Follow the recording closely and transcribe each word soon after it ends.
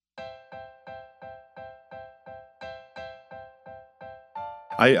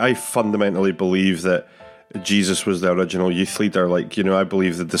I fundamentally believe that Jesus was the original youth leader. Like, I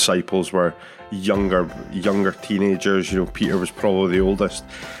believe the disciples were younger teenagers. Peter was probably the oldest.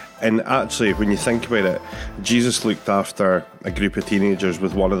 And actually, when you think about it, Jesus looked after a group of teenagers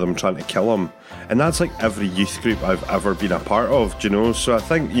with one of them trying to kill him. And that's like every youth group I've ever been a part of, So I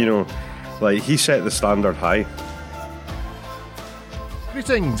think, he set the standard high.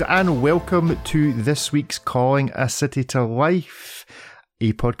 Greetings and welcome to this week's Calling a City to Life,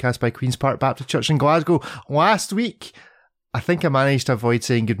 a podcast by Queen's Park Baptist Church in Glasgow. Last week, I think I managed to avoid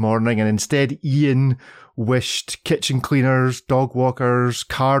saying good morning, and instead Ian wished kitchen cleaners, dog walkers,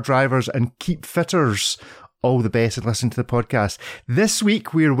 car drivers and keep fitters all the best and listen to the podcast. This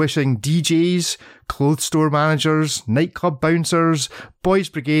week we're wishing DJs, clothes store managers, nightclub bouncers, boys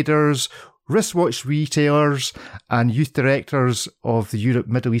brigaders, wristwatch retailers and youth directors of the Europe,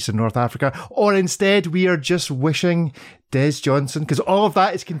 Middle East and North Africa, or instead we are just wishing Des Johnston, because all of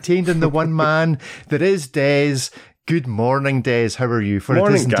that is contained in the one man that is Des. Good morning, Des. How are you?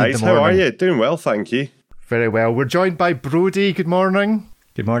 Morning, guys. How are you? Doing well, thank you. Very well. We're joined by Brodie. Good morning.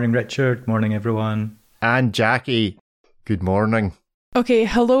 Good morning, Richard. Morning, everyone. And Jackie. Good morning. Okay,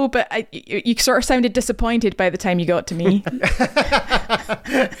 hello, but you sort of sounded disappointed by the time you got to me.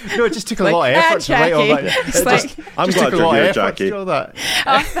 No, it just took a lot of effort to write all that. I'm glad you're here, Jackie.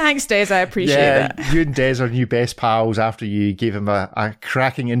 Oh, thanks, Des. I appreciate that. You and Des are new best pals after you gave him a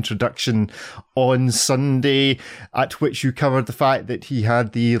cracking introduction on Sunday, at which you covered the fact that he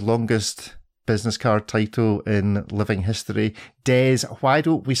had the longest business card title in living history. Des, why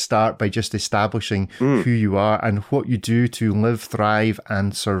don't we start by just establishing who you are and what you do to live, thrive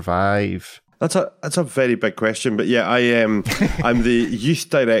and survive? That's a very big question, but yeah, I'm the youth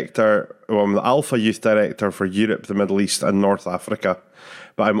director. Well, I'm the Alpha Youth Director for Europe, the Middle East and North Africa,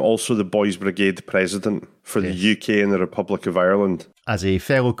 but I'm also the Boys Brigade President for the UK and the Republic of Ireland. As a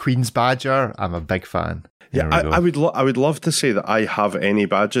fellow Queen's Badger, I'm a big fan. Yeah, I would love to say that I have any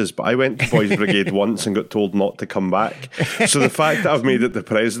badges, but I went to Boys Brigade once and got told not to come back. So the fact that I've made it the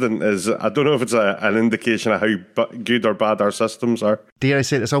president is, I don't know if it's an indication of how good or bad our systems are. Dare I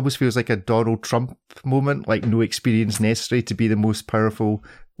say, this almost feels like a Donald Trump moment, like no experience necessary to be the most powerful.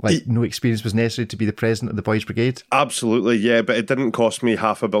 Like, no experience was necessary to be the president of the Boys Brigade? Absolutely, yeah, but it didn't cost me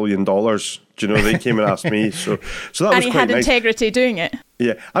 $500 million. They came and asked me, so that was quite nice. And he had integrity doing it.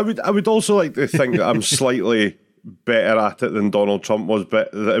 Yeah, I would also like to think that I'm slightly better at it than Donald Trump was,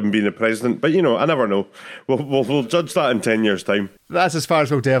 but in being a president. But, I never know. We'll judge that in 10 years' time. That's as far as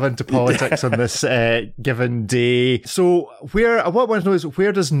we'll delve into politics on this given day. So, what I want to know is,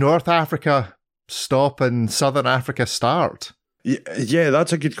 where does North Africa stop and Southern Africa start? Yeah,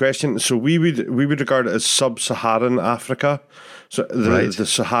 that's a good question. So we would regard it as sub-Saharan Africa. So the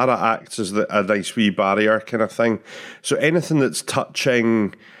Sahara acts as a nice wee barrier kind of thing. So anything that's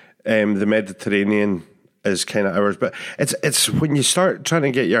touching the Mediterranean is kind of ours. But it's when you start trying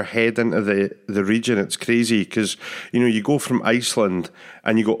to get your head into the region, it's crazy because you go from Iceland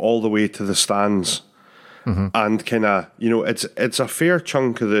and you go all the way to the Stans. Mm-hmm. And kind of it's a fair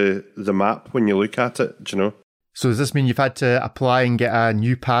chunk of the map when you look at it. So does this mean you've had to apply and get a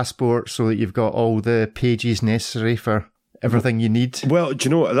new passport so that you've got all the pages necessary for everything you need? Well, do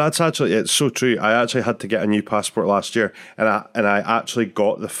you know, it's so true. I actually had to get a new passport last year, and I actually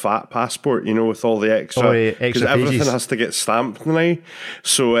got the fat passport, with all the extra pages. Everything has to get stamped now.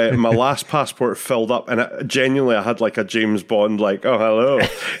 So my last passport filled up, and I had like a James Bond, like, oh, hello.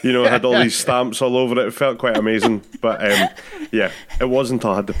 I had all these stamps all over it. It felt quite amazing. But yeah, it wasn't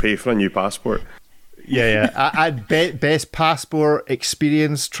until I had to pay for a new passport. Yeah. Best passport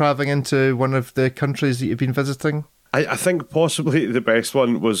experience travelling into one of the countries that you've been visiting? I think possibly the best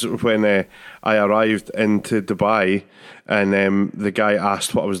one was when I arrived into Dubai and the guy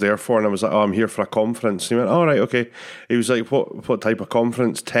asked what I was there for, and I was like, oh, I'm here for a conference. And he went, all right, okay. He was like, what type of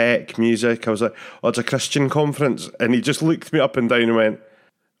conference? Tech, music? I was like, oh, it's a Christian conference. And he just looked me up and down and went,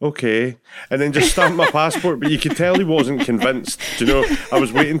 okay, and then just stamped my passport, but you could tell he wasn't convinced. I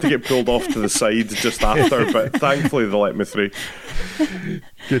was waiting to get pulled off to the side just after, but thankfully they let me through.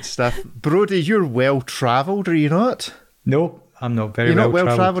 Good stuff. Brodie, you're well travelled, are you not? No, I'm not very You're well not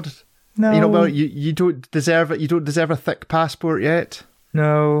well travelled. No, you're not well. You don't deserve it. You don't deserve a thick passport yet.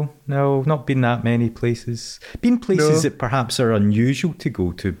 No, not been that many places. Been places that perhaps are unusual to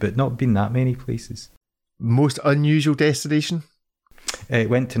go to, but not been that many places. Most unusual destination?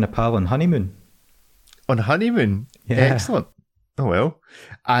 Went to Nepal on honeymoon. On honeymoon? Yeah. Excellent. Oh, well.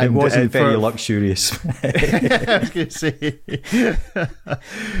 And it wasn't very luxurious. I was going to say.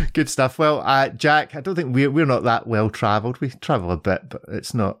 Good stuff. Well, Jack, I don't think we're not that well travelled. We travel a bit, but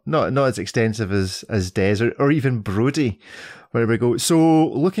it's not as extensive as Des or even Brodie, where we go. So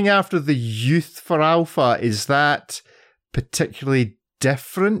looking after the youth for Alpha, is that particularly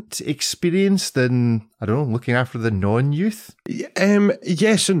different experience than, I don't know, looking after the non-youth?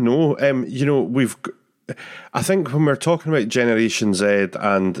 Yes and no. I think when we're talking about Generation Z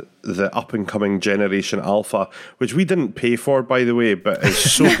and the up-and-coming Generation Alpha, which we didn't pay for, by the way, but is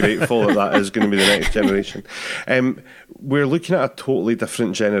so grateful that is going to be the next generation, we're looking at a totally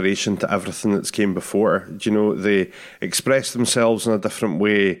different generation to everything that's came before. They express themselves in a different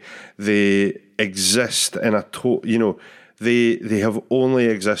way. They exist in a they have only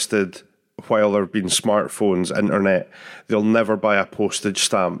existed while there have been smartphones, internet. They'll never buy a postage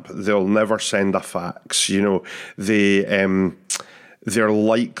stamp. They'll never send a fax. They're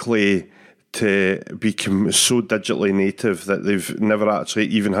likely to become so digitally native that they've never actually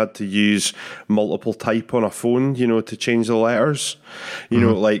even had to use multiple type on a phone, to change the letters.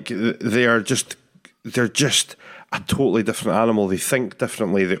 They're just a totally different animal. They think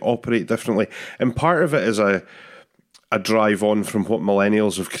differently. They operate differently. And part of it is a drive on from what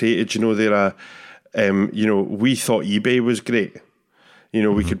millennials have created. They're we thought eBay was great.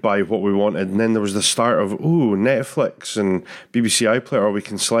 We could buy what we wanted. And then there was the start of, Netflix and BBC iPlayer, or we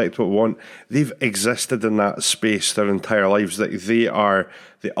can select what we want. They've existed in that space their entire lives. That they are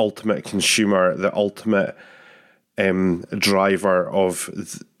the ultimate consumer, the ultimate driver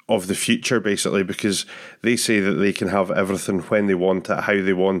of the future, basically, because they say that they can have everything when they want it, how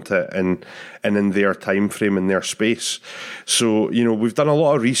they want it, and in their time frame, in their space. So, we've done a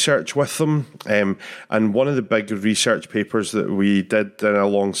lot of research with them, and one of the big research papers that we did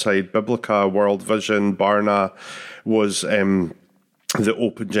alongside Biblica, World Vision, Barna, was the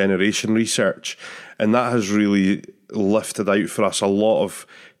open generation research, and that has really lifted out for us a lot of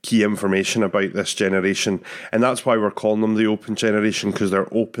key information about this generation, and that's why we're calling them the open generation, because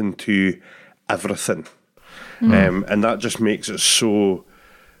they're open to everything. And that just makes it so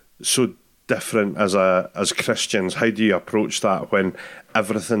different as Christians. How do you approach that when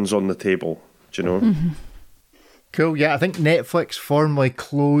everything's on the table? Do you know? Mm-hmm. Cool. Yeah, I think Netflix formally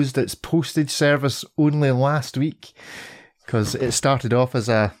closed its postage service only last week, because it started off as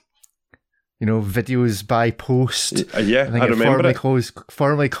a videos by post. Yeah, I remember it.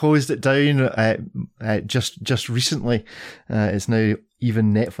 Formally closed it down just recently. It's now,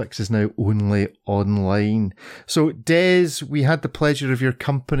 even Netflix is now only online. So, Des, we had the pleasure of your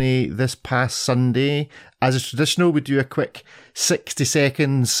company this past Sunday. As is traditional, we do a quick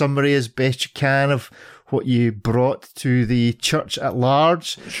 60-second summary as best you can of what you brought to the church at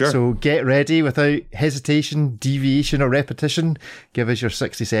large. Sure. So get ready without hesitation, deviation or repetition. Give us your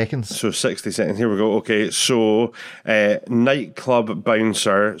 60 seconds. So 60 seconds, here we go. Okay, so nightclub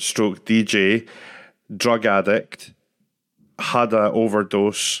bouncer stroke DJ, drug addict, had an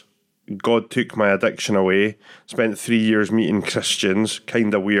overdose, God took my addiction away, spent 3 years meeting Christians,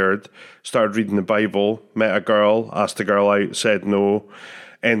 kind of weird, started reading the Bible, met a girl, asked the girl out, said no,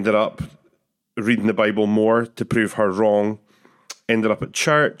 ended up reading the Bible more to prove her wrong, ended up at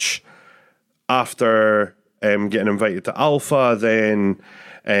church after getting invited to Alpha, then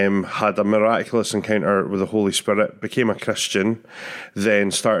had a miraculous encounter with the Holy Spirit, became a Christian,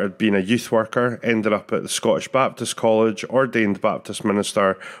 then started being a youth worker, ended up at the Scottish Baptist College, ordained Baptist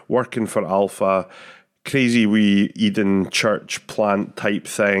minister, working for Alpha, crazy wee Eden church plant type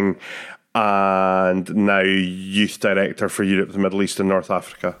thing, and now youth director for Europe, the Middle East and North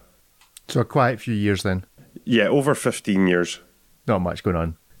Africa. So quite a few years then. Yeah, over 15 years. Not much going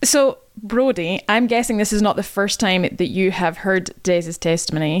on. So, Brodie, I'm guessing this is not the first time that you have heard Des's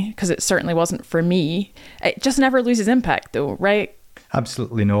testimony, because it certainly wasn't for me. It just never loses impact though, right?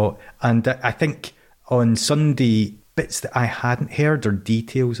 Absolutely not. And I think on Sunday, bits that I hadn't heard or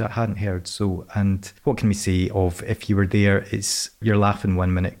details I hadn't heard. So, and what can we say of if you were there, it's you're laughing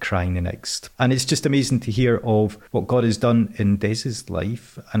 1 minute, crying the next. And it's just amazing to hear of what God has done in Des's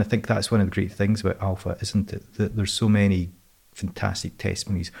life. And I think that's one of the great things about Alpha, isn't it? That there's so many fantastic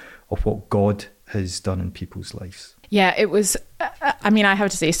testimonies of what God has done in people's lives. Yeah, it was, I mean, I have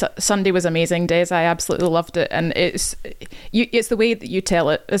to say, Sunday was amazing, Des. I absolutely loved it. And it's the way that you tell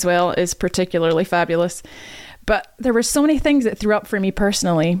it as well is particularly fabulous. But there were so many things that threw up for me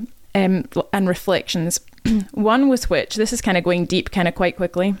personally, and reflections. One was which, this is kind of going deep kind of quite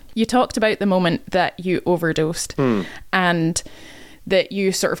quickly. You talked about the moment that you overdosed and that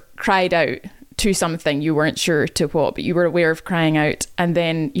you sort of cried out to something, you weren't sure to what, but you were aware of crying out. And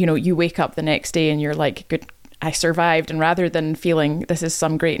then, you wake up the next day and you're like, good, I survived. And rather than feeling this is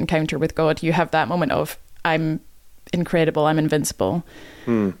some great encounter with God, you have that moment of, I'm incredible, I'm invincible,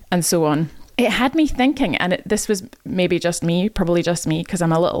 and so on. It had me thinking, and this was maybe just me, probably just me, because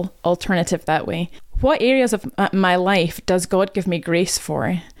I'm a little alternative that way. What areas of my life does God give me grace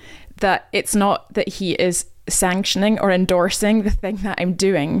for? That it's not that he is sanctioning or endorsing the thing that I'm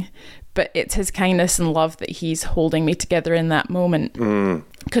doing, but it's his kindness and love that he's holding me together in that moment.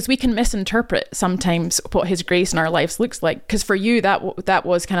 Because we can misinterpret sometimes what his grace in our lives looks like. Because for you, that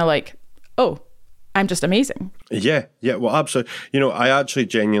was kind of like, oh, I'm just amazing. Yeah, well, absolutely. I actually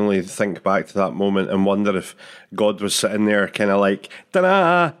genuinely think back to that moment and wonder if God was sitting there kind of like,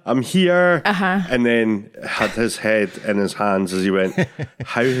 ta-da, I'm here. And then had his head in his hands as he went,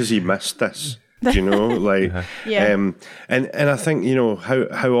 how has he missed this? Yeah. And I think,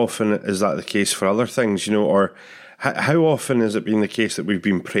 how often is that the case for other things, or how often has it been the case that we've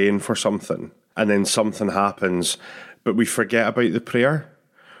been praying for something and then something happens, but we forget about the prayer?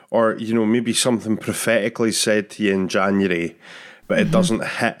 Or, maybe something prophetically said to you in January, but it doesn't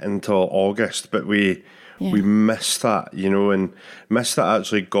hit until August. But we miss that, and miss that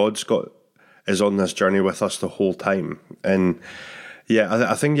actually is on this journey with us the whole time. And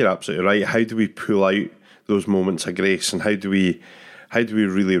I think you're absolutely right. How do we pull out those moments of grace, and how do we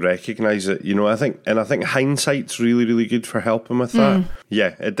really recognise it? I think hindsight's really, really good for helping with that.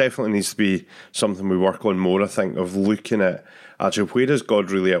 Yeah, it definitely needs to be something we work on more, I think, of looking at, actually, where is God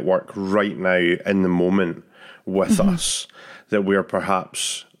really at work right now in the moment with us that we're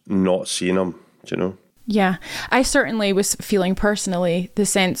perhaps not seeing him, Yeah, I certainly was feeling personally the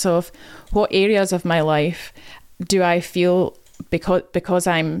sense of what areas of my life do I feel, because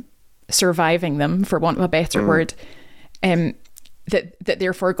I'm surviving them, for want of a better word, that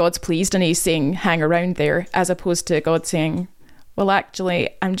therefore God's pleased and he's saying, hang around there, as opposed to God saying, well, actually,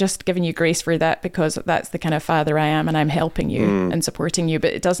 I'm just giving you grace for that because that's the kind of father I am and I'm helping you and supporting you.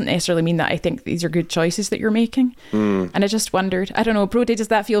 But it doesn't necessarily mean that I think these are good choices that you're making. And I just wondered, I don't know, Brodie, does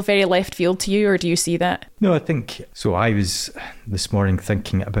that feel very left field to you, or do you see that? No, I think so. I was this morning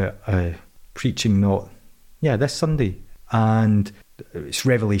thinking about preaching this Sunday. And it's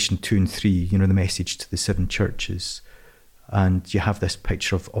Revelation 2 and 3, the message to the 7 churches. And you have this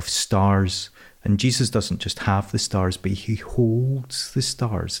picture of stars. And Jesus doesn't just have the stars, but he holds the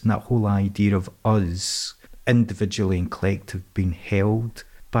stars. And that whole idea of us, individually and collective, being held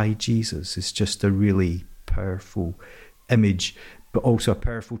by Jesus is just a really powerful image, but also a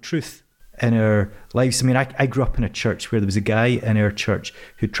powerful truth in our lives. I mean, I grew up in a church where there was a guy in our church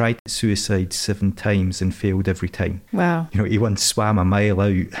who tried suicide 7 times and failed every time. Wow. He once swam a mile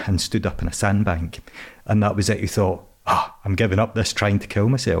out and stood up in a sandbank. And that was it. He thought, I'm giving up this, trying to kill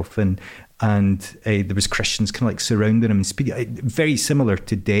myself. And there was Christians kind of like surrounding him and speaking, very similar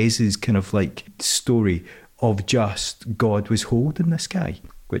to Des's kind of like story of just God was holding this guy,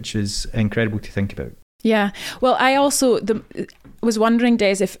 which is incredible to think about. Yeah. Well, I also was wondering,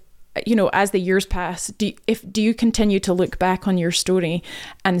 Des, if, as the years pass, do you continue to look back on your story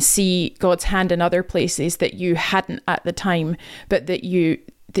and see God's hand in other places that you hadn't at the time, but that you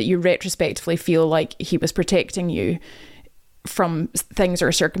retrospectively feel like he was protecting you from things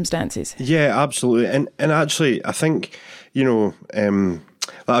or circumstances? Yeah, absolutely. And actually, I think,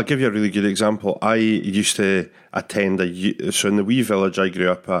 I'll give you a really good example. I used to attend so in the wee village I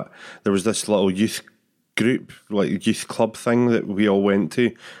grew up at, there was this little youth group, like youth club thing that we all went to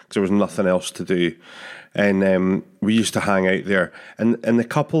because there was nothing else to do. And we used to hang out there. And the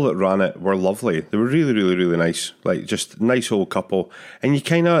couple that ran it were lovely. They were really, really, really nice. Like, just a nice old couple. And you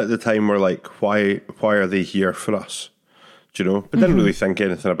kind of, at the time, were like, why are they here for us? Do you know? But didn't really think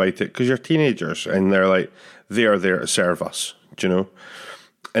anything about it because you're teenagers and they're like, they are there to serve us. Do you know?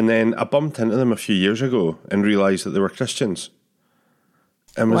 And then I bumped into them a few years ago and realised that they were Christians.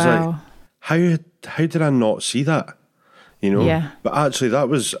 And was like, how did I not see that? Yeah. But actually that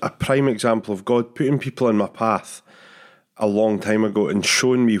was a prime example of God putting people in my path a long time ago and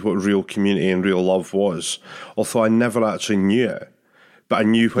showing me what real community and real love was, although I never actually knew it, but I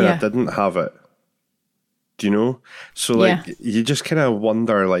knew when I didn't have it. Do you know? So you just kind of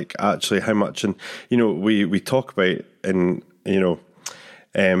wonder actually how much, and we talk about in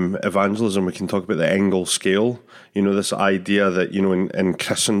evangelism, we can talk about the Engel scale. This idea that, in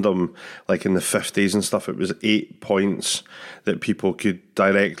Christendom, like in the 50s and stuff, it was 8 points that people could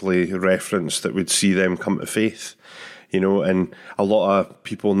directly reference that would see them come to faith. And a lot of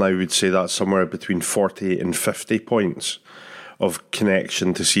people now would say that's somewhere between 40 and 50 points of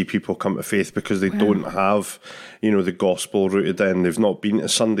connection to see people come to faith, because they don't have, the gospel rooted in. They've not been to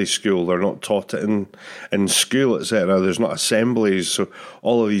Sunday school. They're not taught it in school, etc. There's not assemblies. So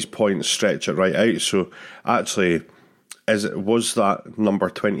all of these points stretch it right out. So actually, was that number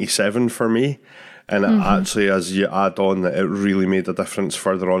 27 for me. And actually, as you add on, that it really made a difference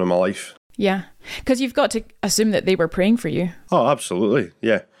further on in my life. Yeah, because you've got to assume that they were praying for you. Oh, absolutely.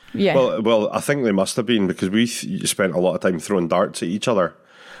 Yeah. Yeah. Well, I think they must have been, because we spent a lot of time throwing darts at each other.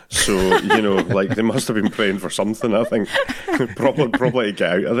 So, like they must have been praying for something, I think. probably to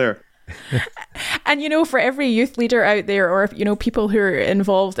get out of there. And, for every youth leader out there, or, people who are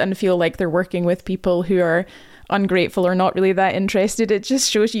involved and feel like they're working with people who are ungrateful or not really that interested, it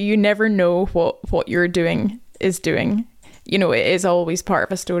just shows you never know what you're doing is doing. It is always part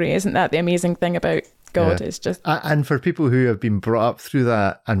of a story. Isn't that the amazing thing about God? It's just... And for people who have been brought up through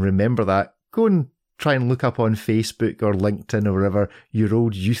that and remember that, go and try and look up on Facebook or LinkedIn or wherever your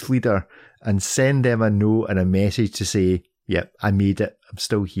old youth leader and send them a note and a message to say, yep, I made it. I'm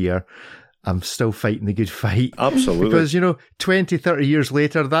still here. I'm still fighting the good fight. Absolutely. Because, 20, 30 years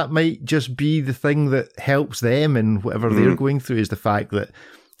later, that might just be the thing that helps them in whatever they're going through, is the fact that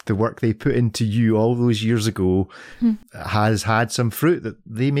the work they put into you all those years ago has had some fruit that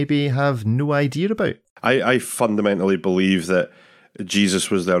they maybe have no idea about. I fundamentally believe that Jesus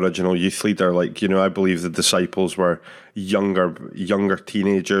was the original youth leader. Like, I believe the disciples were younger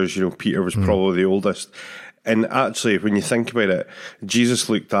teenagers. Peter was probably the oldest. And actually, when you think about it, Jesus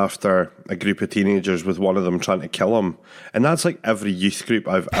looked after a group of teenagers with one of them trying to kill him. And that's like every youth group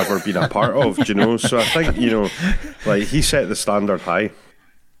I've ever been a part of, So I think, like he set the standard high.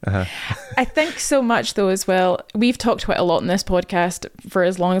 I think so much though as well, we've talked quite a lot in this podcast for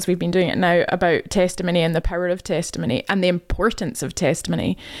as long as we've been doing it now about testimony and the power of testimony and the importance of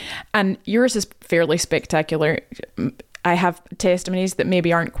testimony, and yours is fairly spectacular. I have testimonies that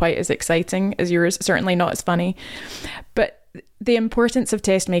maybe aren't quite as exciting as yours, certainly not as funny, but the importance of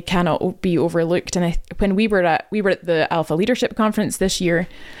testimony cannot be overlooked. And when we were at the Alpha Leadership Conference this year,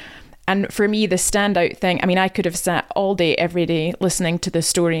 and for me, the standout thing, I could have sat all day, every day, listening to the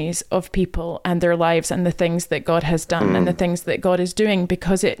stories of people and their lives and the things that God has done and the things that God is doing,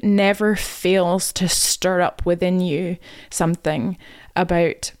 because it never fails to stir up within you something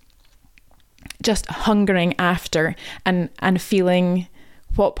about just hungering after and feeling,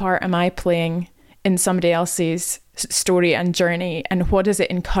 what part am I playing in somebody else's story and journey, and what does it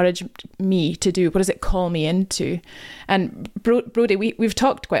encourage me to do? What does it call me into? And Brodie, we've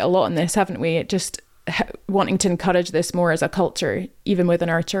talked quite a lot on this, haven't we? Just wanting to encourage this more as a culture, even within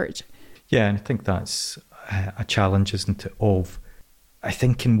our church. Yeah, and I think that's a challenge, isn't it? I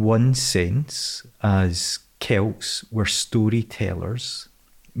think in one sense, as Celts, we're storytellers,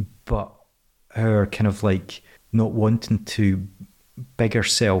 but our kind of like not wanting to big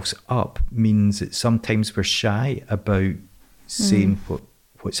ourselves up means that sometimes we're shy about saying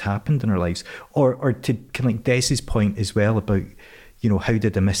what's happened in our lives, or to kind of like Des's point as well about, how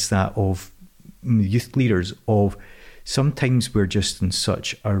did I miss that of youth leaders, of sometimes we're just in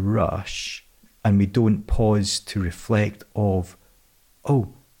such a rush and we don't pause to reflect of,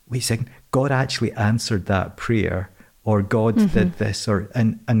 oh, wait a second, God actually answered that prayer, or God did this,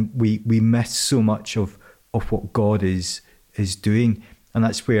 and we miss so much of what God is doing. And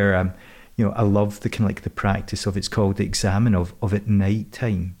that's where I love the kind of like the practice of, it's called the examine of at night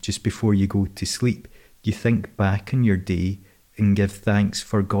time, just before you go to sleep, you think back on your day and give thanks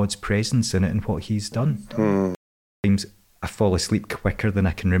for God's presence in it and what he's done. Sometimes I fall asleep quicker than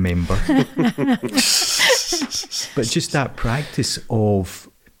I can remember. But just that practice of,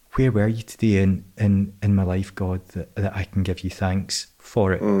 where were you today in my life, God, that I can give you thanks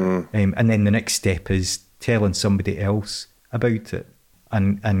for it. And then the next step is telling somebody else about it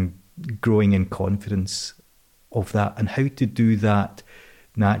and growing in confidence of that, and how to do that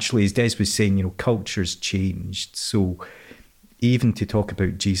naturally. As Des was saying, culture's changed. So even to talk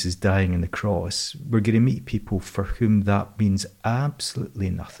about Jesus dying on the cross, we're going to meet people for whom that means absolutely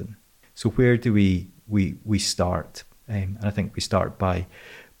nothing. So where do we start? And I think we start by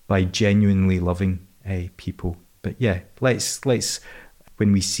genuinely loving people. But yeah, let's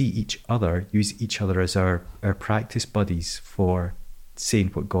when we see each other, use each other as our practice buddies for saying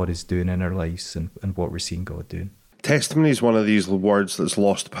what God is doing in our lives and what we're seeing God doing. Testimony is one of these words that's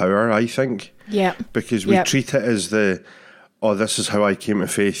lost power, I think. Yeah. Because we treat it as this is how I came to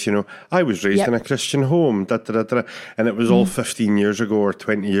faith. I was raised in a Christian home, and it was all 15 years ago or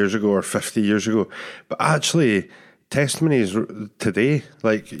 20 years ago or 50 years ago. But actually, testimony is today.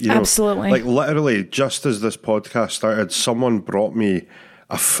 Absolutely. Like literally, just as this podcast started, someone brought me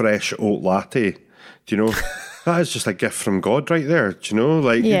a fresh oat latte. that is just a gift from God right there. Do you know?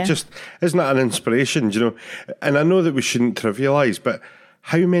 Like, it just, isn't that an inspiration? Do you know? And I know that we shouldn't trivialise, but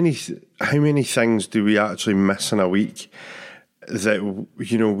how many things do we actually miss in a week that,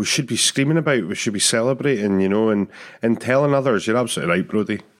 you know, we should be screaming about, we should be celebrating, you know, and telling others? You're absolutely right,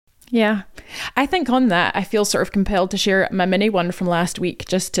 Brodie. Yeah. I think on that, I feel sort of compelled to share my mini one from last week,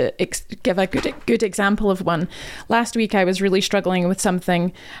 just to give a good example of one. Last week, I was really struggling with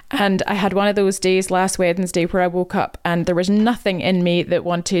something, and I had one of those days last Wednesday where I woke up and there was nothing in me that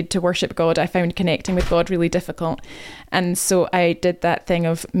wanted to worship God. I found connecting with God really difficult. And so I did that thing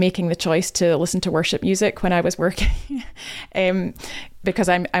of making the choice to listen to worship music when I was working. Because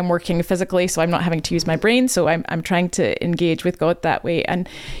I'm working physically, so I'm not having to use my brain. So I'm trying to engage with God that way. And,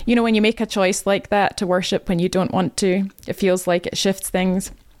 you know, when you make a choice like that to worship when you don't want to, it feels like it shifts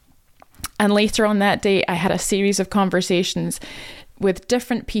things. And later on that day, I had a series of conversations with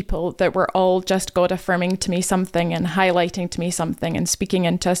different people that were all just God affirming to me something and highlighting to me something and speaking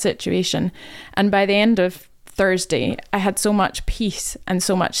into a situation. And by the end of Thursday, I had so much peace and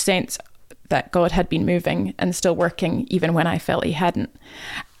so much sense that God had been moving and still working even when I felt he hadn't.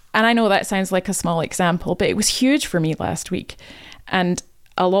 And I know that sounds like a small example, but it was huge for me last week. And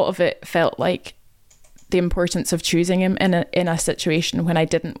a lot of it felt like the importance of choosing him in a situation when I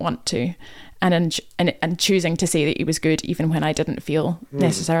didn't want to, and choosing to say that he was good even when I didn't feel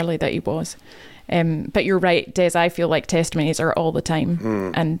necessarily that he was. But you're right, Des, I feel like testimonies are all the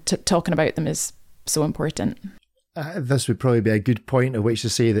time, and talking about them is so important. This would probably be a good point at which to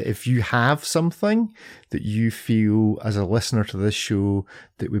say that if you have something that you feel as a listener to this show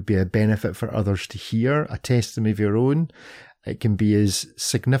that would be a benefit for others to hear, a testimony of your own, it can be as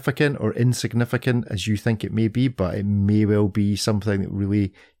significant or insignificant as you think it may be, but it may well be something that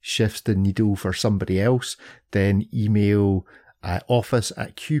really shifts the needle for somebody else, then email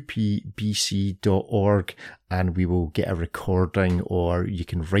office@qpbc.org and we will get a recording, or you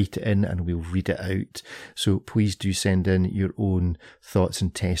can write it in and we'll read it out. So please do send in your own thoughts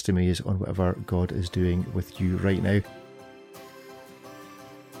and testimonies on whatever God is doing with you right now.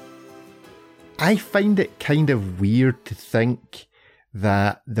 I find it kind of weird to think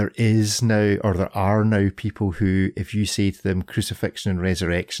that there are now people who, if you say to them crucifixion and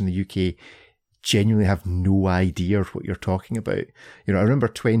resurrection in the UK, genuinely have no idea what you're talking about. You know, I remember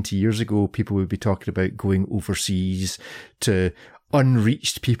 20 years ago, people would be talking about going overseas to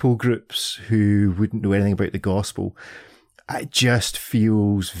unreached people groups who wouldn't know anything about the gospel. It just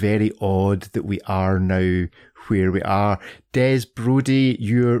feels very odd that we are now where we are. Des, Brodie,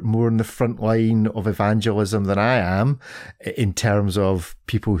 you're more on the front line of evangelism than I am in terms of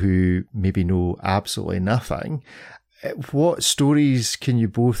people who maybe know absolutely nothing. What stories can you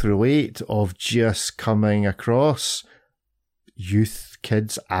both relate of just coming across youth,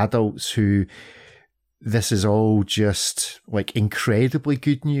 kids, adults who this is all just like incredibly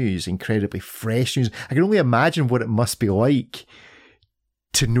good news, incredibly fresh news? I can only imagine what it must be like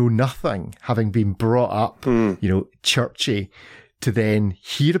to know nothing, having been brought up, you know, churchy, to then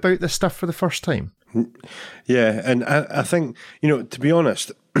hear about this stuff for the first time. Yeah, and I think, you know, to be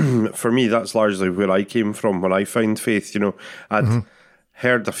honest, for me, that's largely where I came from when I found faith. You know, I'd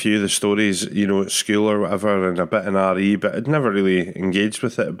heard a few of the stories, you know, at school or whatever, and a bit in RE, but I'd never really engaged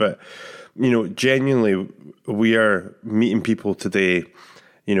with it. But, you know, genuinely, we are meeting people today,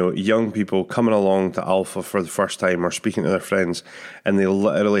 you know, young people coming along to Alpha for the first time or speaking to their friends, and they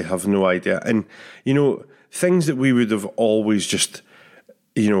literally have no idea. And, you know, things that we would have always just,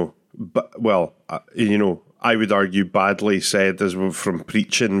 you know, you know, I would argue badly said as from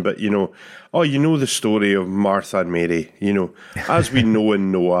preaching, but, you know, oh, you know the story of Martha and Mary, you know, as we know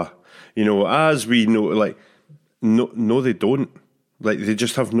in Noah, you know, as we know, like, no, they don't. Like, they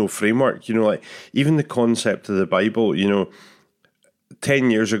just have no framework, you know, like, even the concept of the Bible, you know,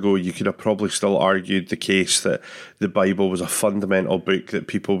 10 years ago, you could have probably still argued the case that the Bible was a fundamental book that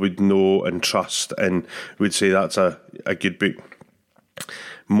people would know and trust and would say that's a good book.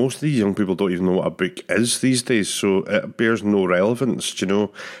 Most of these young people don't even know what a book is these days, so it bears no relevance, you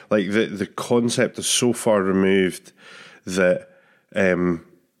know? Like, the concept is so far removed that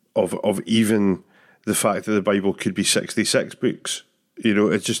of even the fact that the Bible could be 66 books. You know,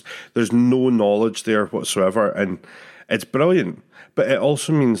 it's just, there's no knowledge there whatsoever, and it's brilliant. But it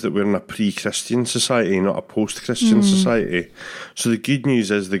also means that we're in a pre-Christian society, not a post-Christian society. So the good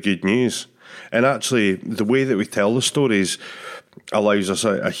news is the good news. And actually, the way that we tell the stories allows us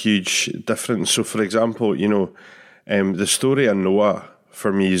a huge difference. So, for example, you know, the story of Noah,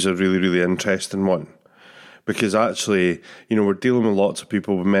 for me, is a really, really interesting one. Because actually, you know, we're dealing with lots of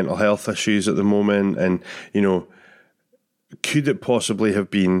people with mental health issues at the moment. And, you know, could it possibly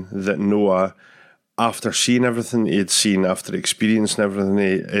have been that Noah, after seeing everything he had seen, after experiencing everything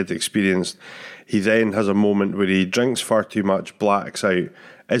he had experienced, he then has a moment where he drinks far too much, blacks out.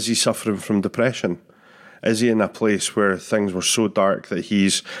 Is he suffering from depression? Is he in a place where things were so dark that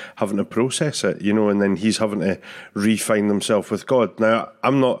he's having to process it, and then he's having to re-find himself with God? Now,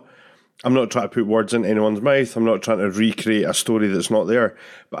 I'm not trying to put words into anyone's mouth. I'm not trying to recreate a story that's not there.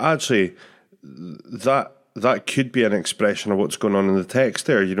 But actually, that could be an expression of what's going on in the text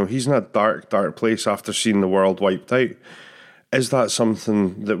there. He's in a dark, dark place after seeing the world wiped out. Is that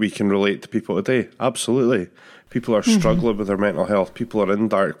something that we can relate to people today? Absolutely. People are struggling with their mental health. People are in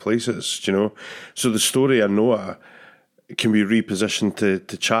dark places, So the story of Noah can be repositioned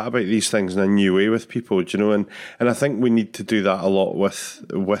to chat about these things in a new way with people, And I think we need to do that a lot with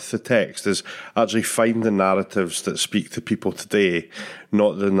the text, is actually find the narratives that speak to people today,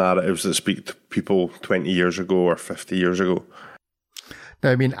 not the narratives that speak to people 20 years ago or 50 years ago.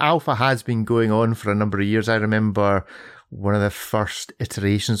 Now, I mean, Alpha has been going on for a number of years. I remember one of the first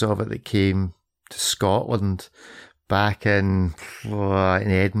iterations of it that came to Scotland back in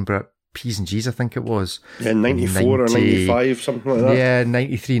Edinburgh, P's and G's, I think it was. Yeah, 94 or 95, something like that. Yeah,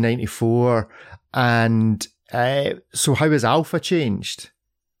 93, 94. And so how has Alpha changed?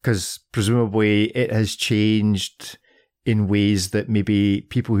 Because presumably it has changed in ways that maybe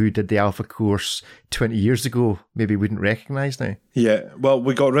people who did the Alpha course 20 years ago maybe wouldn't recognise now. Yeah, well,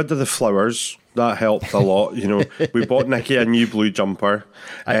 we got rid of the flowers. That helped a lot. We bought Nikki a new blue jumper.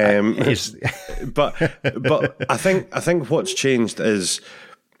 But I think what's changed is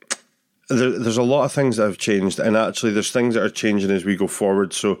there's a lot of things that have changed, and actually there's things that are changing as we go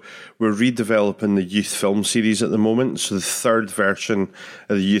forward. So we're redeveloping the youth film series at the moment. So the third version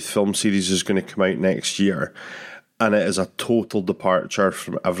of the youth film series is going to come out next year. And it is a total departure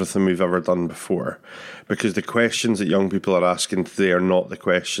from everything we've ever done before, because the questions that young people are asking today are not the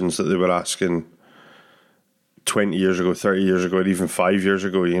questions that they were asking 20 years ago, 30 years ago, or even 5 years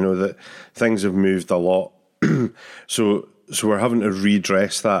ago. That things have moved a lot. So we're having to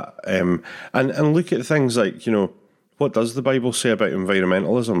redress that and look at things like, what does the Bible say about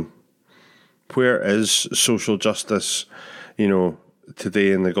environmentalism? Where is social justice,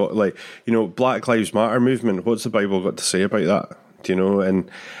 today in the Black Lives Matter movement? What's the Bible got to say about that?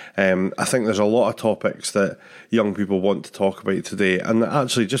 And I think there's a lot of topics that young people want to talk about today, and that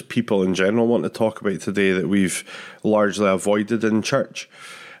actually just people in general want to talk about today, that we've largely avoided in church.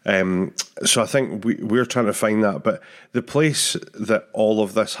 So I think we're trying to find that, but the place that all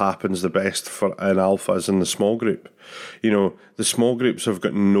of this happens the best for in Alpha is in the small group. The small groups have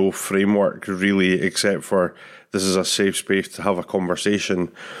got no framework really, except for this is a safe space to have a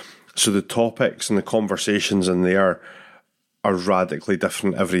conversation. So the topics and the conversations in there are radically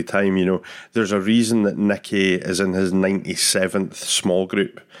different every time. There's a reason that Nicky is in his 97th small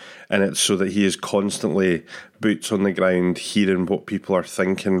group, and it's so that he is constantly boots on the ground, hearing what people are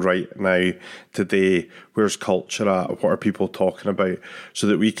thinking right now, today, where's culture at, what are people talking about, so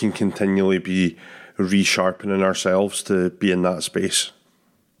that we can continually be resharpening ourselves to be in that space.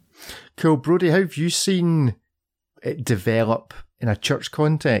 Cool. Brodie, how have you seen it develop in a church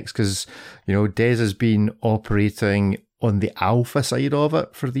context? Because, Des has been operating on the Alpha side of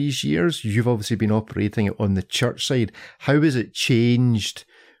it for these years. You've obviously been operating it on the church side. How has it changed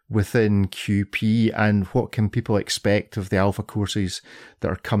within QP, and what can people expect of the Alpha courses that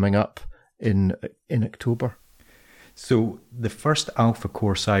are coming up in October? So the first Alpha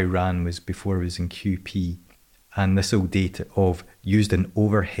course I ran was before I was in QP, and this will date of used an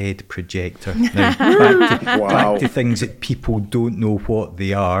overhead projector. Now, back to things that people don't know what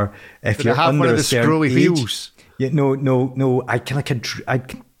they are. If you have one of the scrolly wheels. Yeah, no. I'd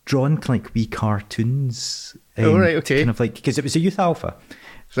drawn like wee cartoons. Oh, right, okay. Kind of like, because it was a youth Alpha.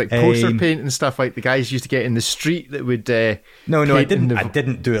 It's like poster paint and stuff like the guys used to get in the street that would. No, I didn't. I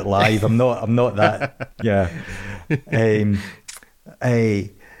didn't do it live. I'm not that. Yeah.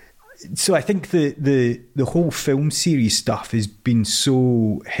 So I think the whole film series stuff has been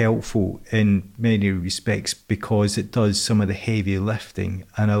so helpful in many respects, because it does some of the heavy lifting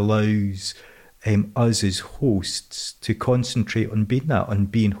and allows us as hosts to concentrate on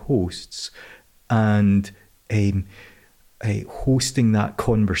being hosts and hosting that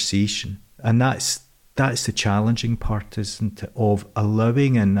conversation. And that's the challenging part, isn't it, of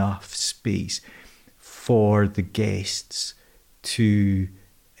allowing enough space for the guests to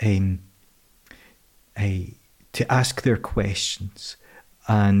ask their questions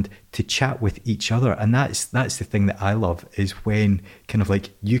and to chat with each other. And that's the thing that I love, is when kind of like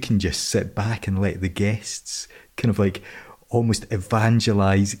you can just sit back and let the guests kind of like almost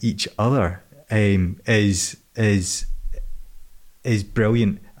evangelize each other is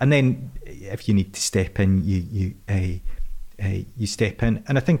brilliant. And then if you need to step in, you step in.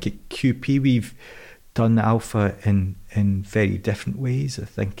 And I think at QP we've done alpha in very different ways. I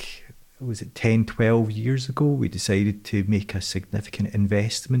think, was it 10, 12 years ago, we decided to make a significant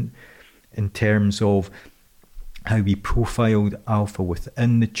investment in terms of how we profiled alpha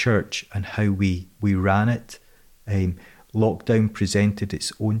within the church and how we ran it. Lockdown presented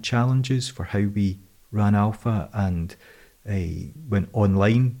its own challenges for how we ran alpha, and went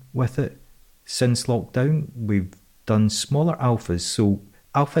online with it. Since lockdown, we've done smaller alphas. So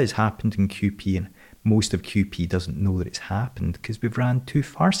alpha has happened in QP, and most of QP doesn't know that it's happened because we've ran 2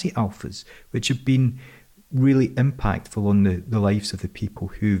 Farsi alphas, which have been really impactful on the lives of the people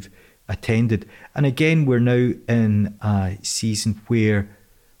who've attended. And again, we're now in a season where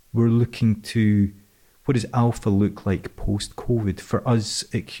we're looking to, what does alpha look like post-COVID? For us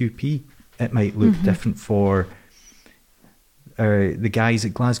at QP, it might look different for the guys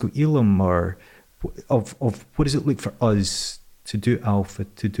at Glasgow Elam, or of what does it look for us to do alpha,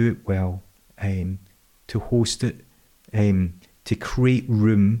 to do it well, to host it, to create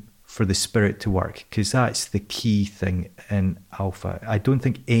room for the Spirit to work, because that's the key thing in alpha. I don't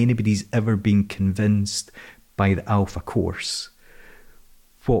think anybody's ever been convinced by the alpha course.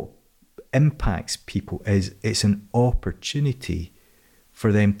 What impacts people is it's an opportunity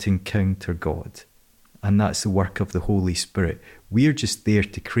for them to encounter God, and that's the work of the Holy Spirit. We're just there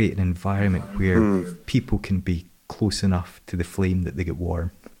to create an environment where people can be close enough to the flame that they get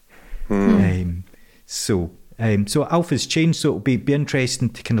warm. So alpha's changed, so it'll be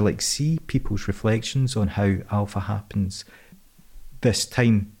interesting to kind of like see people's reflections on how alpha happens this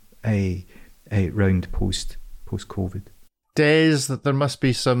time round post-COVID. Des, that there must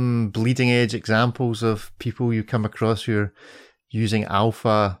be some bleeding edge examples of people you come across who are using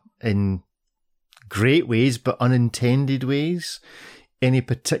alpha in great ways but unintended ways. Any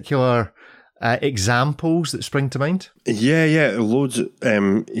particular examples that spring to mind? Yeah, loads.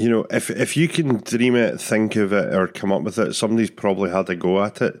 If you can dream it, think of it, or come up with it, somebody's probably had a go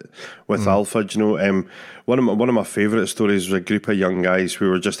at it with alpha. One of my favourite stories was a group of young guys who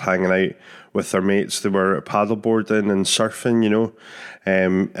were just hanging out with their mates. They were paddleboarding and surfing,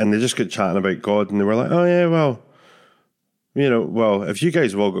 and they just got chatting about God, and they were like, "Oh yeah, well, if you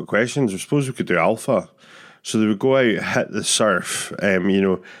guys have all got questions, I suppose we could do alpha." So they would go out, hit the surf,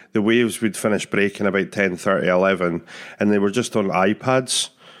 the waves would finish breaking about 10:30, 11, and they were just on iPads,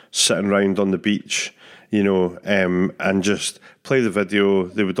 sitting around on the beach, and just play the video.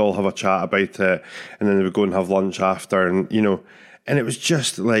 They would all have a chat about it, and then they would go and have lunch after, and it was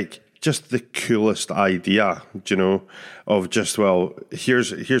just the coolest idea, of just, well,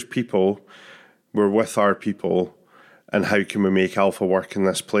 here's people, we're with our people, and how can we make alpha work in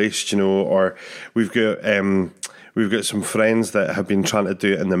this place, Or we've got some friends that have been trying to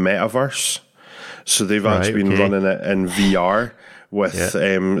do it in the metaverse. So they've actually been running it in VR with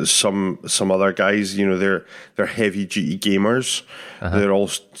some other guys. They're heavy duty gamers. They're all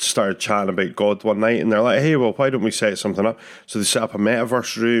started chatting about God one night, and they're like, "Hey, well, why don't we set something up?" So they set up a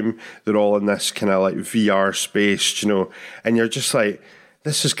metaverse room. They're all in this kind of like VR space, and you're just like,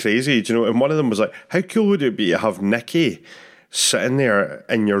 this is crazy, and one of them was like, how cool would it be to have Nikki sitting there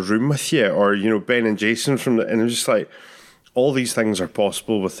in your room with you, or, Ben and Jason and it was just like, all these things are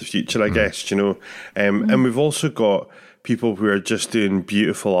possible with the future, I guess, and we've also got people who are just doing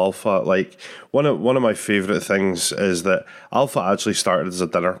beautiful alpha. Like, one of my favourite things is that alpha actually started as a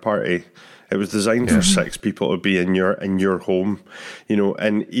dinner party. It was designed for 6 people to be in your home,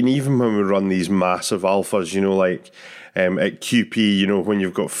 and even when we run these massive alphas, at QP, when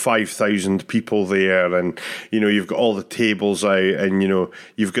you've got 5,000 people there, and you've got all the tables out, and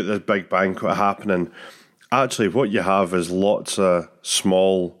you've got this big banquet happening. Actually, what you have is lots of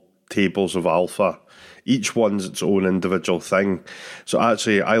small tables of alpha. Each one's its own individual thing. So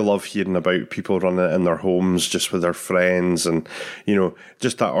actually, I love hearing about people running it in their homes, just with their friends, and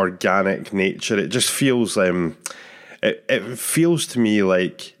just that organic nature. It just feels it feels to me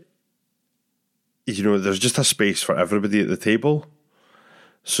like, there's just a space for everybody at the table.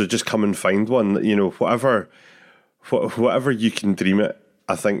 So just come and find one. Whatever you can dream it,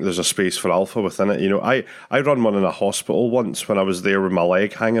 I think there's a space for alpha within it. I run one in a hospital once when I was there with my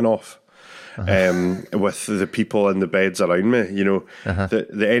leg hanging off. With the people in the beds around me, the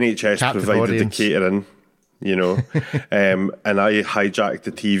NHS Captive provided audience. The catering, and I hijacked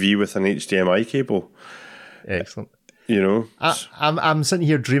the TV with an HDMI cable. Excellent. I'm sitting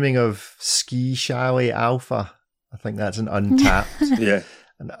here dreaming of Ski Chalet Alpha. I think that's an untapped, that's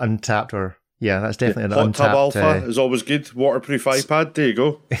definitely an hot untapped. tub alpha is always good. Waterproof iPad. There you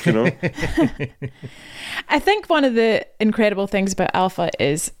go. I think one of the incredible things about alpha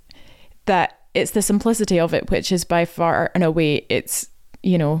is that it's the simplicity of it, which is by far and away its,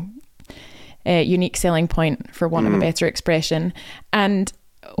 a unique selling point, for want of a better expression. And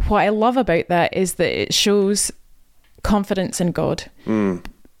what I love about that is that it shows confidence in God.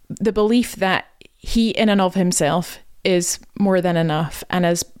 The belief that he in and of himself is more than enough. And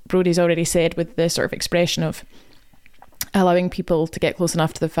as Brodie's already said, with the sort of expression of allowing people to get close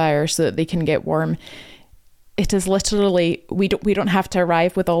enough to the fire so that they can get warm, it is literally, we don't have to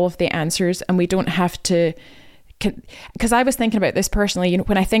arrive with all of the answers, and we don't have to, because I was thinking about this personally,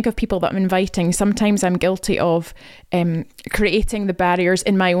 when I think of people that I'm inviting, sometimes I'm guilty of creating the barriers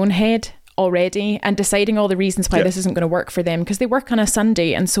in my own head already and deciding all the reasons why this isn't going to work for them, because they work on a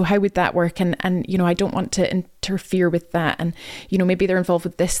Sunday, and so how would that work, and I don't want to interfere with that, and maybe they're involved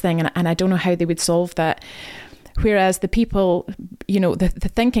with this thing, and I don't know how they would solve that. Whereas the people,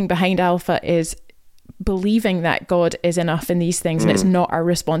 the thinking behind Alpha is believing that God is enough in these things, and it's not our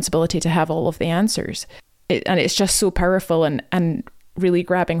responsibility to have all of the answers. And it's just so powerful, and really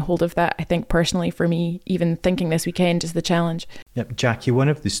grabbing hold of that, I think personally for me, even thinking this weekend, is the challenge. Yep, Jackie, one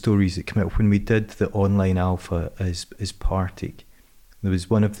of the stories that came out when we did the online Alpha as Partick, there was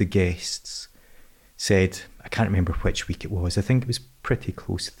one of the guests said, I can't remember which week it was, I think it was pretty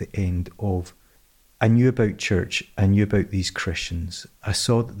close to the end of, I knew about church, I knew about these Christians. I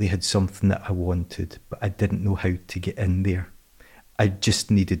saw that they had something that I wanted, but I didn't know how to get in there. I just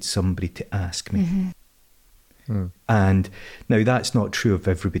needed somebody to ask me. And now that's not true of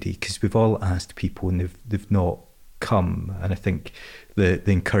everybody, because we've all asked people and they've not come. And I think the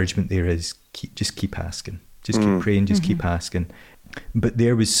encouragement there is just keep asking, just keep praying, just keep asking. But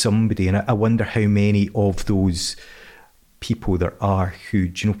there was somebody, and I wonder how many of those people there are who,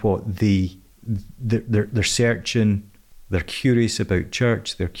 do you know what, they're searching, they're curious about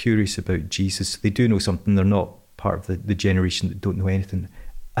church, they're curious about Jesus, they do know something, they're not part of the generation that don't know anything,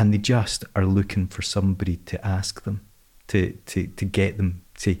 and they just are looking for somebody to ask them, to get them,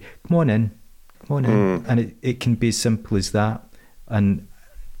 say, come on in, and it can be as simple as that. And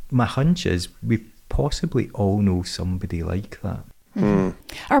my hunch is we possibly all know somebody like that.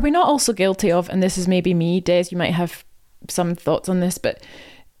 Are we not also guilty of, and this is maybe me, Des, you might have some thoughts on this, but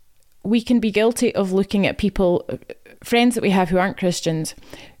we can be guilty of looking at people, friends that we have who aren't Christians,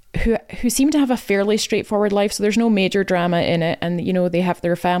 who seem to have a fairly straightforward life, so there's no major drama in it, and they have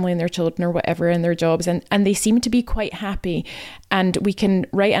their family and their children or whatever and their jobs, and they seem to be quite happy, and we can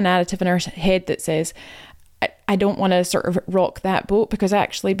write a narrative in our head that says, I don't want to sort of rock that boat, because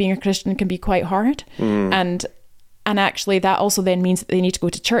actually being a Christian can be quite hard, and actually that also then means that they need to go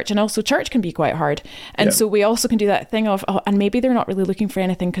to church, and also church can be quite hard. And so we also can do that thing of, and maybe they're not really looking for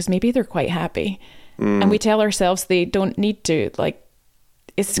anything because maybe they're quite happy. And we tell ourselves they don't need to, like,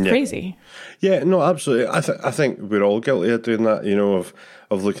 it's crazy. Yeah, no, absolutely. I think we're all guilty of doing that,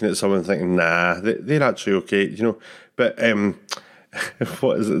 of looking at someone and thinking, nah, they're actually okay, But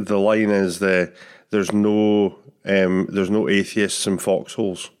what is it? The line is there's no atheists in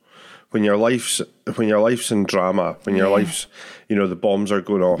foxholes. When your life's in drama, when your life's, the bombs are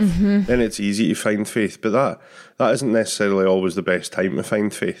going off, then it's easy to find faith. But that isn't necessarily always the best time to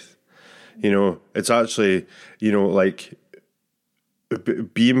find faith. It's actually, like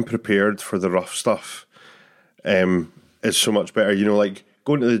being prepared for the rough stuff is so much better. Like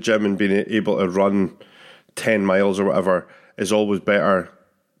going to the gym and being able to run 10 miles or whatever is always better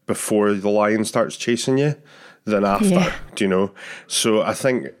before the lion starts chasing you than after. So I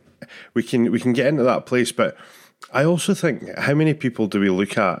think we can get into that place, but I also think, how many people do we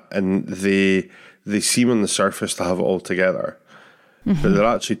look at and they seem on the surface to have it all together, but they're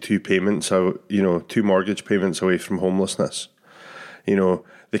actually two mortgage payments away from homelessness.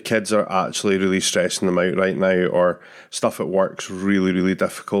 The kids are actually really stressing them out right now, or stuff at work's really, really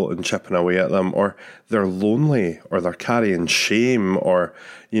difficult and chipping away at them, or they're lonely, or they're carrying shame, or,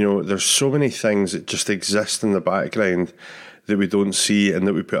 there's so many things that just exist in the background that we don't see and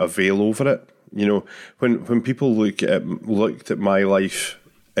that we put a veil over it. When people looked at my life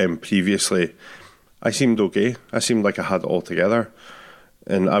previously, I seemed okay. I seemed like I had it all together.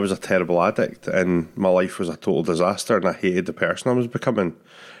 And I was a terrible addict, and my life was a total disaster, and I hated the person I was becoming.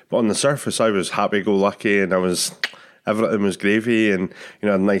 But on the surface, I was happy-go-lucky, and everything was gravy, and I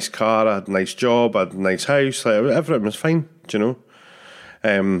had a nice car, I had a nice job, I had a nice house, everything was fine,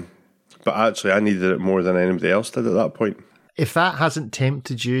 But actually, I needed it more than anybody else did at that point. If that hasn't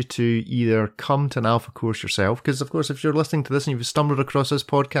tempted you to either come to an Alpha course yourself, because of course if you're listening to this and you've stumbled across this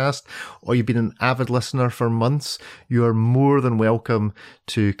podcast, or you've been an avid listener for months, you are more than welcome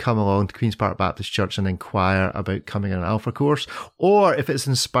to come along to Queen's Park Baptist Church and inquire about coming on an Alpha course. Or if it's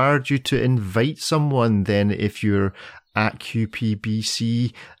inspired you to invite someone, then if you're at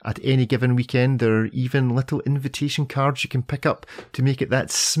QPBC at any given weekend. There are even little invitation cards you can pick up to make it that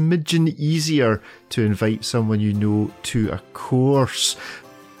smidgen easier to invite someone you know to a course.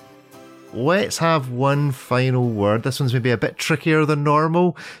 Let's have one final word. This one's maybe a bit trickier than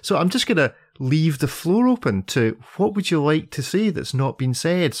normal, so I'm just going to leave the floor open to what would you like to say that's not been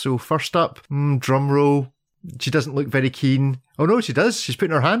said. So first up, drum roll. She doesn't look very keen. Oh no, she does. She's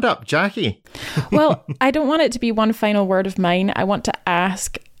putting her hand up. Jackie. Well, I don't want it to be one final word of mine. I want to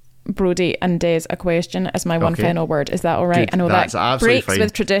ask Brodie and Des a question as my one final word. Is that all right? Good. I know That's that absolutely breaks fine.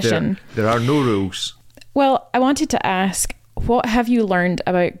 with tradition. There are no rules. Well, I wanted to ask, what have you learned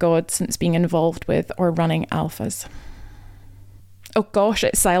about God since being involved with or running alphas? Oh gosh,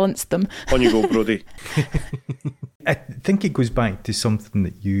 it silenced them. On you go, Brodie. I think it goes back to something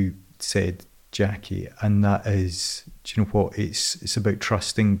that you said, Jackie, and that is, do you know what? It's about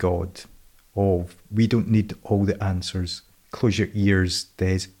trusting God. We don't need all the answers. Close your ears,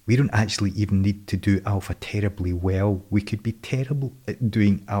 Des. We don't actually even need to do alpha terribly well. We could be terrible at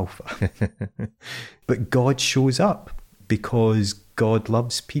doing alpha. But God shows up because God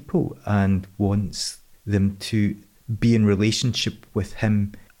loves people and wants them to be in relationship with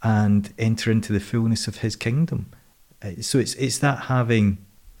him and enter into the fullness of his kingdom. So it's that having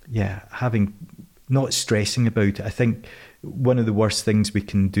not stressing about it. I think one of the worst things we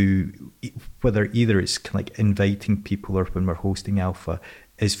can do, whether either it's kind of like inviting people or when we're hosting alpha,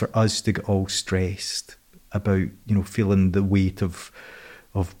 is for us to get all stressed about, feeling the weight of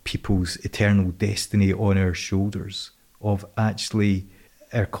people's eternal destiny on our shoulders. Of actually,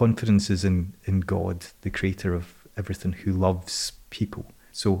 our confidence is in God, the creator of everything, who loves people.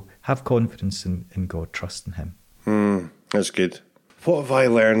 So have confidence in God, trust in him. That's good. What have I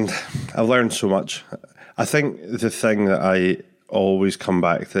learned? I've learned so much. I think the thing that I always come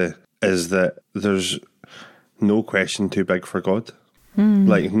back to is that there's no question too big for God.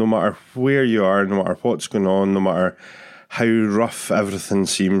 Like, no matter where you are, no matter what's going on, no matter how rough everything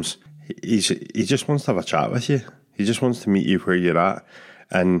seems, he just wants to have a chat with you. He just wants to meet you where you're at,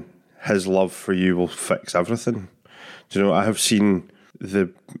 and his love for you will fix everything. Do you know, I have seen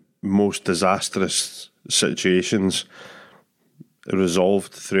the most disastrous situations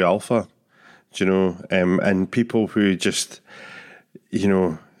resolved through alpha, do you know, and people who just,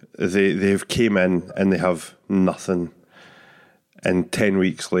 they've came in and they have nothing, and 10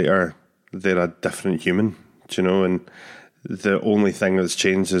 weeks later they're a different human, do you know, and the only thing that's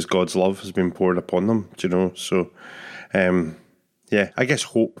changed is God's love has been poured upon them, do you know. So I guess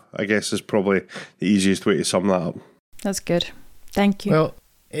hope, is probably the easiest way to sum that up. That's good. Thank you. Well,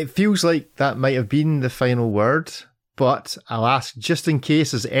 it feels like that might have been the final word, but I'll ask just in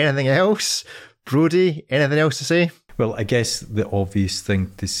case there's anything else. Brodie, anything else to say? Well, I guess the obvious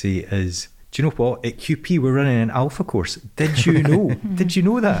thing to say is, do you know what? At QP, we're running an alpha course. Did you know? Did you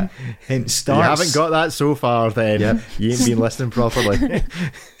know that? You haven't got that so far then. Yep. You ain't been listening properly.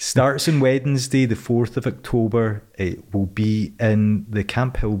 Starts on Wednesday, the 4th of October. It will be in the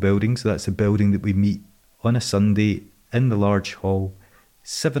Camp Hill building. So that's a building that we meet on a Sunday in the large hall,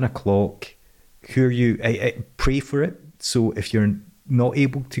 7 o'clock. Who are you? I pray for it. So if you're not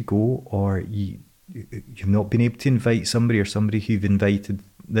able to go, or you've not been able to invite somebody, or somebody who you've invited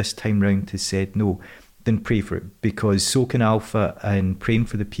this time round has said no, then pray for it, because soaking alpha and praying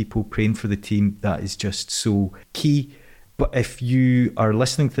for the people, praying for the team, that is just so key. But if you are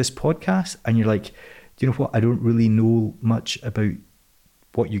listening to this podcast and you're like, do you know what? I don't really know much about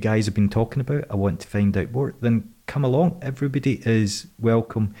what you guys have been talking about. I want to find out more. Then come along. Everybody is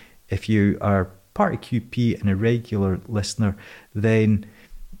welcome. If you are part of QP and a regular listener, then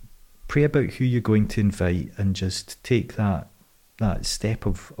pray about who you're going to invite and just take that step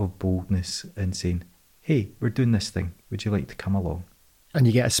of boldness and saying, hey, we're doing this thing. Would you like to come along? And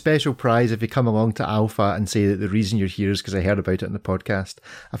you get a special prize if you come along to Alpha and say that the reason you're here is because I heard about it in the podcast.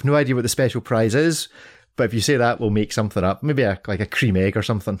 I've no idea what the special prize is, but if you say that, we'll make something up. Maybe like a cream egg or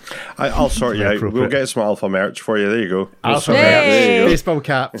something. I'll sort you out. We'll get some Alpha merch for you. There you go. Alpha merch. Baseball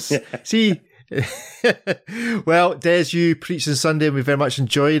caps. See? Well, Des, you preached on Sunday and we very much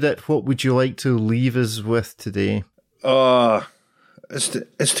enjoyed it. What would you like to leave us with today?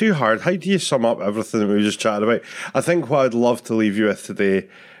 It's too hard. How do you sum up everything that we just chatted about? I think what I'd love to leave you with today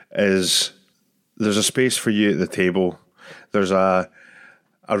is there's a space for you at the table. There's a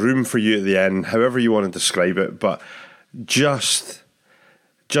room for you at the end, however you want to describe it. But just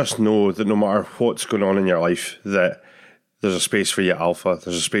know that no matter what's going on in your life, that there's a space for you at Alpha,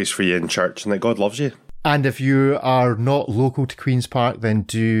 there's a space for you in church, and that God loves you. And if you are not local to Queen's Park, then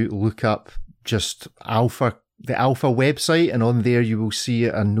do look up just Alpha the Alpha website, and on there you will see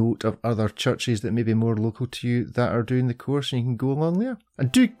a note of other churches that may be more local to you that are doing the course, and you can go along there.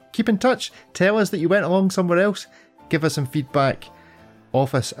 And do keep in touch. Tell us that you went along somewhere else. Give us some feedback.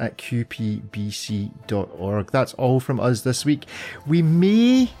 office@qpbc.org. That's all from us this week. We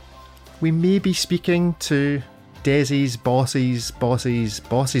may be speaking to Desi's boss's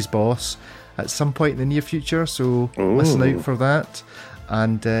boss at some point in the near future, so listen out for that.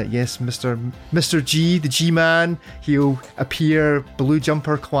 And yes, Mr. G, the G-Man, he'll appear blue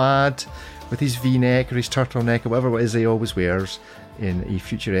jumper clad with his V-neck or his turtleneck or whatever it is he always wears in a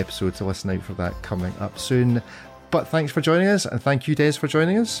future episode, so listen out for that coming up soon. But thanks for joining us, and thank you, Des, for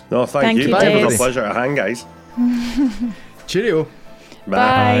joining us. No, thank you. Bye, it was a pleasure to hang, guys. Cheerio.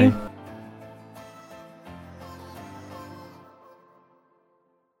 Bye. Bye.